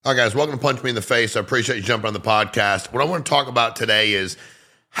All right, guys, welcome to Punch Me in the Face. I appreciate you jumping on the podcast. What I want to talk about today is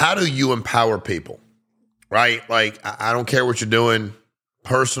how do you empower people, right? Like, I don't care what you're doing,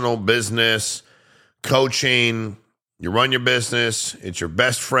 personal, business, coaching, you run your business, it's your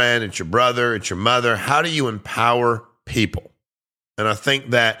best friend, it's your brother, it's your mother. How do you empower people? And I think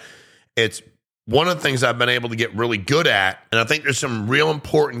that it's one of the things I've been able to get really good at, and I think there's some real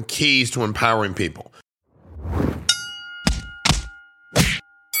important keys to empowering people.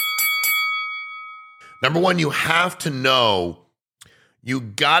 Number one, you got to know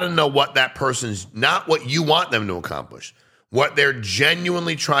what that person's, not what you want them to accomplish, what they're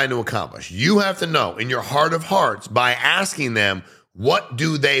genuinely trying to accomplish. You have to know in your heart of hearts by asking them, what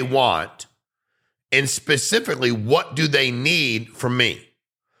do they want? And specifically, what do they need from me?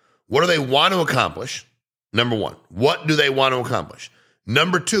 What do they want to accomplish? Number one, what do they want to accomplish?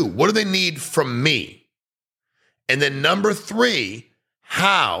 Number two, what do they need from me? And then number three,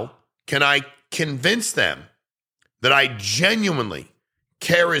 how can I convince them that I genuinely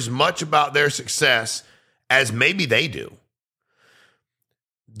care as much about their success as maybe they do?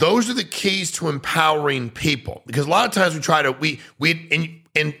 Those are the keys to empowering people, because a lot of times and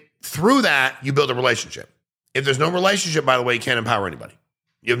through that, you build a relationship. If there's no relationship, by the way, you can't empower anybody.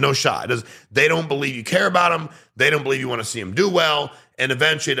 You have no shot. They don't believe you care about them. They don't believe you want to see them do well. And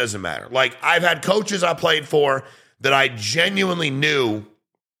eventually it doesn't matter. Like, I've had coaches I played for that I genuinely knew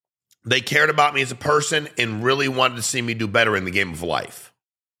they cared about me as a person and really wanted to see me do better in the game of life.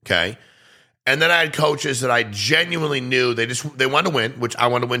 Okay. And then I had coaches that I genuinely knew they wanted to win, which I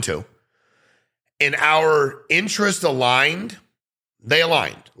wanted to win too. And our interests aligned. They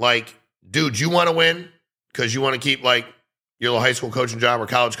aligned. Like, dude, you want to win because you want to keep like your little high school coaching job or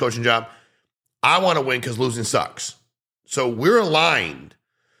college coaching job. I want to win because losing sucks. So we're aligned,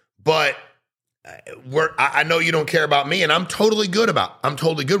 but I know you don't care about me, and I'm totally good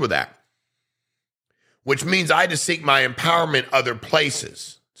with that. Which means I had to seek my empowerment other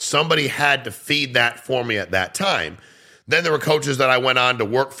places. Somebody had to feed that for me at that time. Then there were coaches that I went on to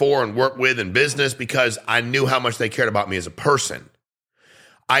work for and work with in business because I knew how much they cared about me as a person.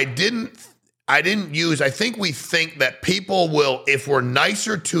 I think we think that people will, if we're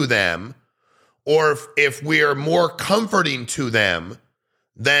nicer to them, or if we are more comforting to them,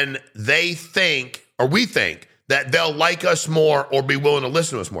 then we think that they'll like us more or be willing to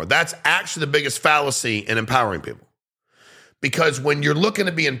listen to us more. That's actually the biggest fallacy in empowering people. Because when you're looking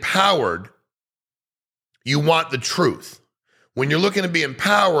to be empowered, you want the truth. When you're looking to be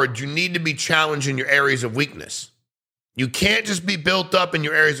empowered, you need to be challenged in your areas of weakness. You can't just be built up in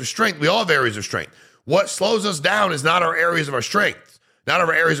your areas of strength. We all have areas of strength. What slows us down is not our areas of our strength, not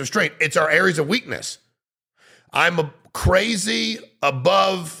our areas of strength. It's our areas of weakness. I'm a crazy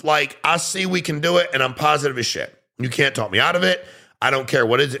above, like, I see we can do it and I'm positive as shit. You can't talk me out of it. I don't care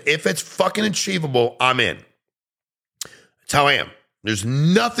what it is. If it's fucking achievable, I'm in. That's how I am. There's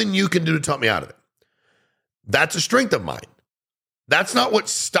nothing you can do to talk me out of it. That's a strength of mine. That's not what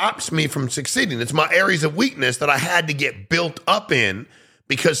stops me from succeeding. It's my areas of weakness that I had to get built up in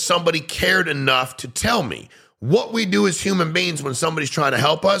because somebody cared enough to tell me. What we do as human beings when somebody's trying to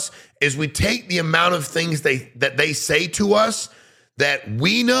help us is we take the amount of things that they say to us that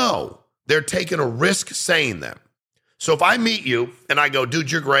we know they're taking a risk saying them. So if I meet you and I go,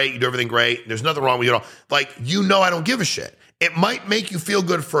 dude, you're great, you do everything great, there's nothing wrong with you at all. Like, you know I don't give a shit. It might make you feel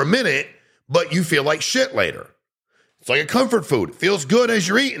good for a minute, but you feel like shit later. It's like a comfort food. It feels good as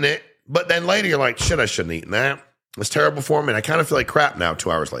you're eating it, but then later you're like, shit, I shouldn't have eaten that. It's terrible for me, and I kind of feel like crap now 2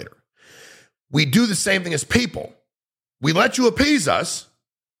 hours later. We do the same thing as people. We let you appease us,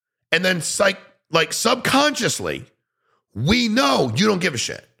 and then subconsciously, we know you don't give a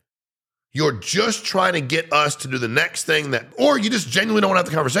shit. You're just trying to get us to do the next thing or you just genuinely don't want to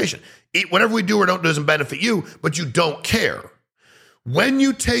have the conversation. Whatever we do or don't do doesn't benefit you, but you don't care. When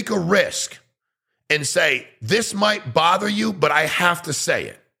you take a risk and say, this might bother you, but I have to say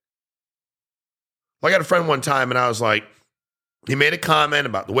it. I got a friend one time and I was like, he made a comment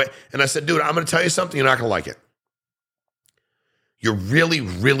about the way, and I said, dude, I'm going to tell you something, you're not going to like it. You're really,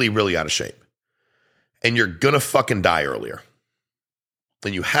 really, really out of shape. And you're going to fucking die earlier.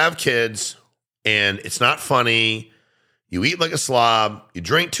 And you have kids, and it's not funny. You eat like a slob. You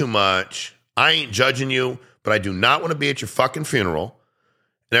drink too much. I ain't judging you, but I do not want to be at your fucking funeral.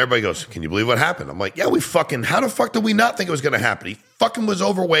 And everybody goes, can you believe what happened? I'm like, yeah, how the fuck did we not think it was going to happen? He fucking was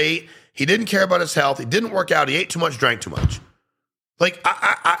overweight. He didn't care about his health. He didn't work out. He ate too much, drank too much. Like,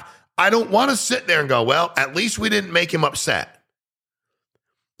 I don't want to sit there and go, well, at least we didn't make him upset.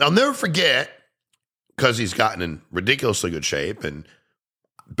 I'll never forget, because he's gotten in ridiculously good shape and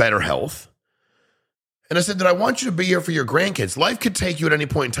better health. And I said, that I want you to be here for your grandkids. Life could take you at any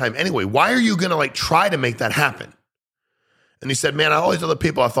point in time anyway. Why are you going to like try to make that happen? And he said, man, all these other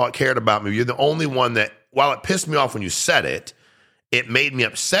people I thought cared about me. You're the only one that, while it pissed me off when you said it, it made me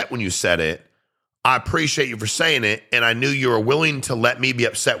upset when you said it. I appreciate you for saying it. And I knew you were willing to let me be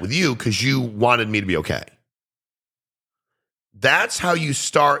upset with you because you wanted me to be okay. That's how you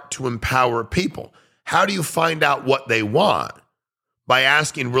start to empower people. How do you find out what they want? By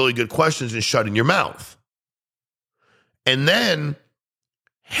asking really good questions and shutting your mouth. And then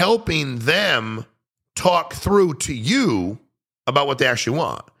helping them talk through to you about what they actually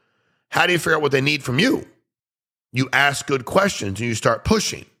want. How do you figure out what they need from you? You ask good questions and you start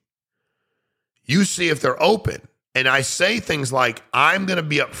pushing. You see if they're open. And I say things like, I'm going to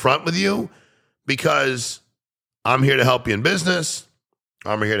be upfront with you because I'm here to help you in business.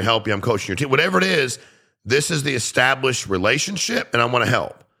 I'm here to help you. I'm coaching your team. Whatever it is, this is the established relationship and I want to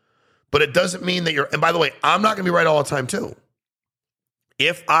help. But it doesn't mean that and by the way, I'm not going to be right all the time too.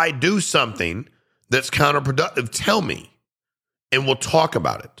 If I do something that's counterproductive, tell me and we'll talk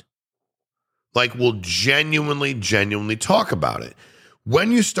about it. Like we'll genuinely talk about it.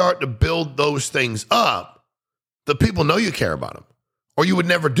 When you start to build those things up, the people know you care about them or you would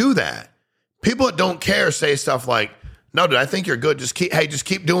never do that. People that don't care say stuff like, no, dude, I think you're good. Just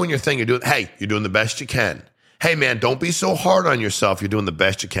keep doing your thing. You're doing the best you can. Hey, man, don't be so hard on yourself. You're doing the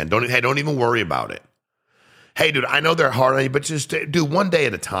best you can. Don't even worry about it. Hey, dude, I know they're hard on you, but just do one day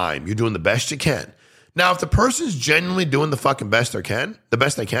at a time. You're doing the best you can. Now, if the person's genuinely doing the fucking best they can,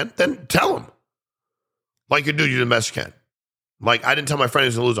 then tell them. Like, you're doing the best you can. Like, I didn't tell my friend he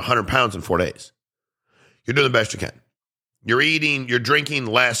was going to lose 100 pounds in 4 days. You're doing the best you can. You're drinking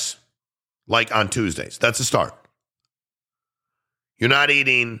less like on Tuesdays. That's a start. You're not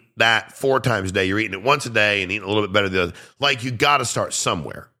eating that 4 times a day. You're eating it once a day and eating a little bit better than the other. Like, you got to start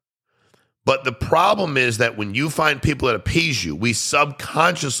somewhere. But the problem is that when you find people that appease you, we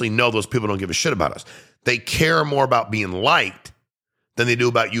subconsciously know those people don't give a shit about us. They care more about being liked than they do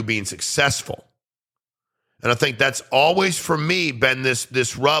about you being successful. And I think that's always, for me, been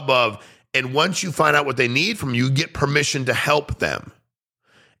this rub of, and once you find out what they need from you, you get permission to help them.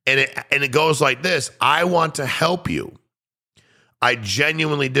 And it goes like this. I want to help you. I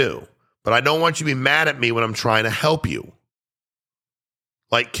genuinely do. But I don't want you to be mad at me when I'm trying to help you.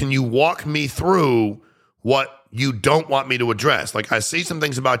 Like, can you walk me through what you don't want me to address? Like, I see some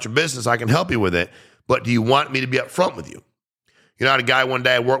things about your business. I can help you with it. But do you want me to be upfront with you? You know, I had a guy one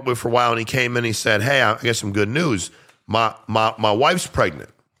day I worked with for a while, and he came in and he said, hey, I got some good news. My wife's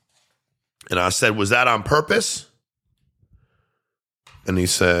pregnant. And I said, was that on purpose? And he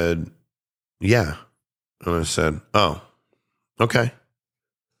said, yeah. And I said, oh, okay.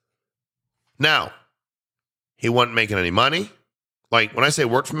 Now, he wasn't making any money. Like, when I say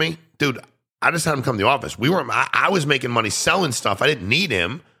work for me, dude, I just had him come to the office. I was making money selling stuff. I didn't need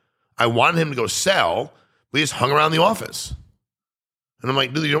him. I wanted him to go sell. We just hung around the office. And I'm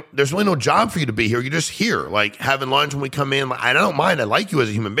like, dude, there's really no job for you to be here. You're just here, like having lunch when we come in. Like, I don't mind. I like you as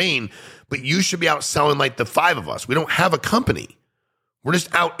a human being, but you should be out selling like the 5 of us. We don't have a company. We're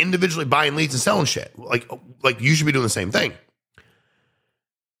just out individually buying leads and selling shit. Like you should be doing the same thing.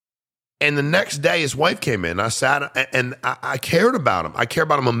 And the next day, his wife came in. I sat and I cared about him. I care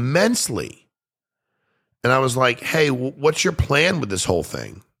about him immensely. And I was like, hey, what's your plan with this whole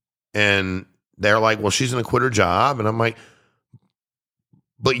thing? And they're like, well, she's going to quit her job. And I'm like,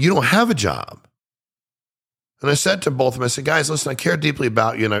 but you don't have a job. And I said to both of them, I said, guys, listen, I care deeply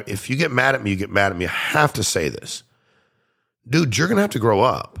about you. And if you get mad at me, you get mad at me. I have to say this. Dude, you're going to have to grow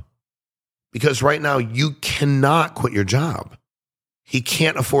up. Because right now, you cannot quit your job. He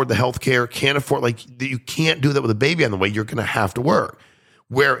can't afford the health care, can't afford, you can't do that with a baby on the way. You're going to have to work.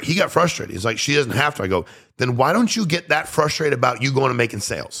 Where he got frustrated. He's like, she doesn't have to. I go, then why don't you get that frustrated about you going and making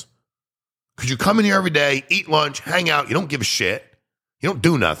sales? Because you come in here every day, eat lunch, hang out. You don't give a shit. You don't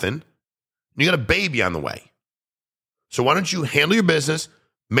do nothing. You got a baby on the way. So why don't you handle your business,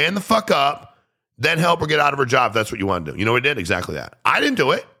 man the fuck up, then help her get out of her job if that's what you want to do. You know what he did? Exactly that. I didn't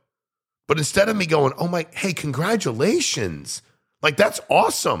do it. But instead of me going, oh my, hey, congratulations. Like, that's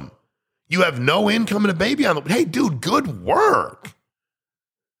awesome. You have no income and a baby on the way. Hey, dude, good work.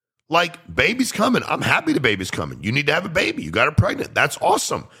 Like, baby's coming. I'm happy the baby's coming. You need to have a baby. You got her pregnant. That's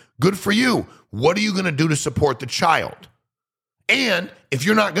awesome. Good for you. What are you going to do to support the child? And if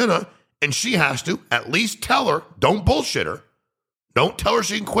you're not gonna, and she has to, at least tell her, don't bullshit her. Don't tell her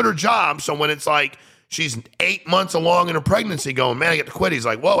she can quit her job. So when it's like she's 8 months along in her pregnancy going, man, I get to quit. He's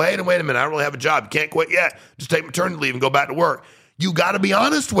like, whoa, hey, wait a minute. I don't really have a job. You can't quit yet. Just take maternity leave and go back to work. You got to be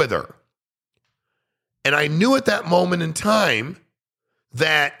honest with her. And I knew at that moment in time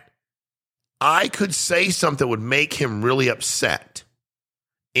that I could say something that would make him really upset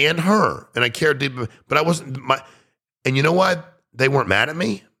and her. And I cared deeply, but I wasn't and you know what? They weren't mad at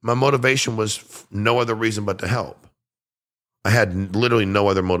me. My motivation was no other reason but to help. I had literally no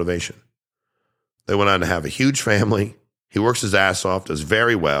other motivation. They went on to have a huge family. He works his ass off, does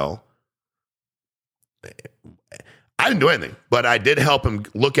very well. I didn't do anything, but I did help him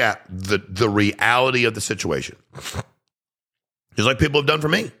look at the reality of the situation. Just like people have done for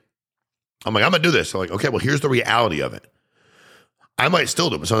me. I'm like, I'm going to do this. I'm like, okay, well, here's the reality of it. I might still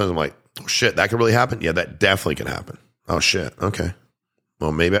do it, but sometimes I'm like, oh, shit, that could really happen? Yeah, that definitely can happen. Oh, shit, okay.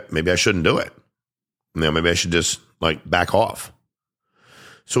 Well, maybe I shouldn't do it. Maybe I should just like back off.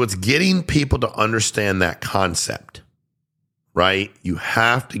 So it's getting people to understand that concept, right? You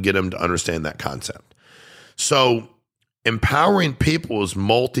have to get them to understand that concept. So empowering people is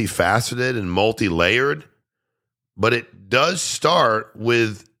multifaceted and multi-layered, but it does start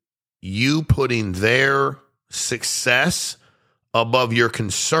with you putting their success above your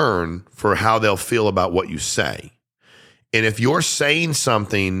concern for how they'll feel about what you say. And if you're saying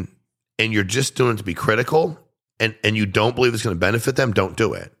something and you're just doing it to be critical and you don't believe it's going to benefit them, don't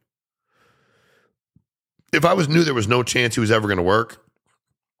do it. If I knew there was no chance he was ever going to work,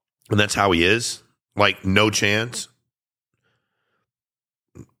 and that's how he is, like no chance,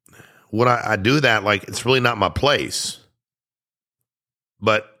 would I do that? Like, it's really not my place.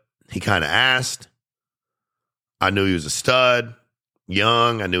 But he kind of asked. I knew he was a stud,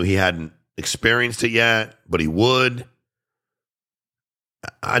 young. I knew he hadn't experienced it yet, but he would.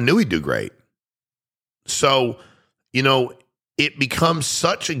 I knew he'd do great. So, it becomes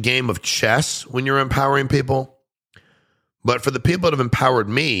such a game of chess when you're empowering people. But for the people that have empowered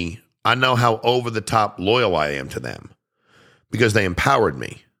me, I know how over the top loyal I am to them because they empowered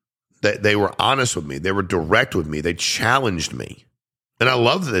me. They were honest with me. They were direct with me. They challenged me. And I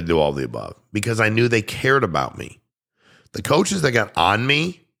love that they do all the above because I knew they cared about me. The coaches that got on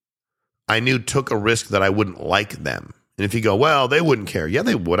me, I knew took a risk that I wouldn't like them. And if you go, well, they wouldn't care. Yeah,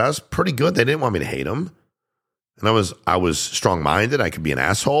 they would. I was pretty good. They didn't want me to hate them. And I was strong-minded. I could be an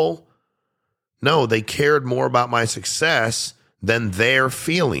asshole. No, they cared more about my success than their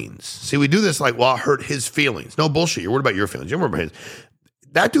feelings. See, we do this like, well, I'll hurt his feelings. No bullshit. You're worried about your feelings. You're worried about his.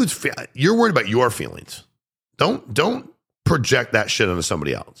 That dude's, you're worried about your feelings. Don't project that shit onto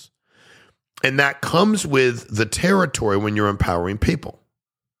somebody else. And that comes with the territory when you're empowering people.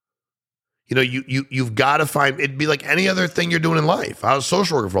 You've got to find, it'd be like any other thing you're doing in life. I was a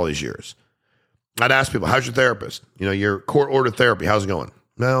social worker for all these years. I'd ask people, how's your therapist? Your court-ordered therapy, how's it going?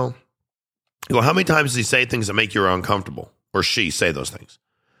 Well, you go, how many times does he say things that make you uncomfortable? Or she say those things?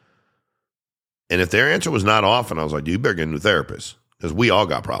 And if their answer was not often, I was like, you better get a new therapist because we all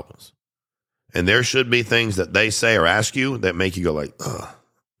got problems. And there should be things that they say or ask you that make you go like, ugh,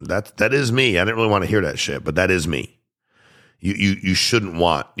 that is me. I didn't really want to hear that shit, but that is me. You shouldn't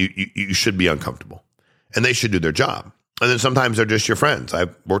want, you should be uncomfortable. And they should do their job. And then sometimes they're just your friends.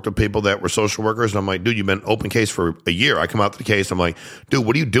 I've worked with people that were social workers, and I'm like, dude, you've been open case for a year. I come out to the case, I'm like, dude,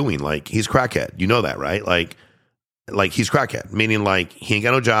 what are you doing? Like, he's crackhead. You know that, right? Like he's crackhead, meaning like he ain't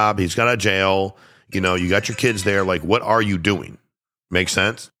got no job. He's got out of jail. You got your kids there. Like, what are you doing? Makes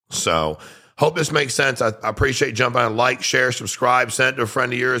sense? So hope this makes sense. I appreciate you jumping on, like, share, subscribe, send it to a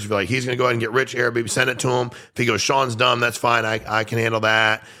friend of yours. If you're like, he's going to go ahead and get rich here, baby, send it to him. If he goes, Sean's dumb, that's fine. I can handle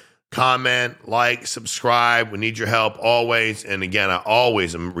that. Comment, like, subscribe. We need your help always. And again, I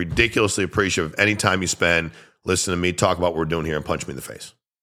always am ridiculously appreciative of any time you spend listening to me talk about what we're doing here and punch me in the face.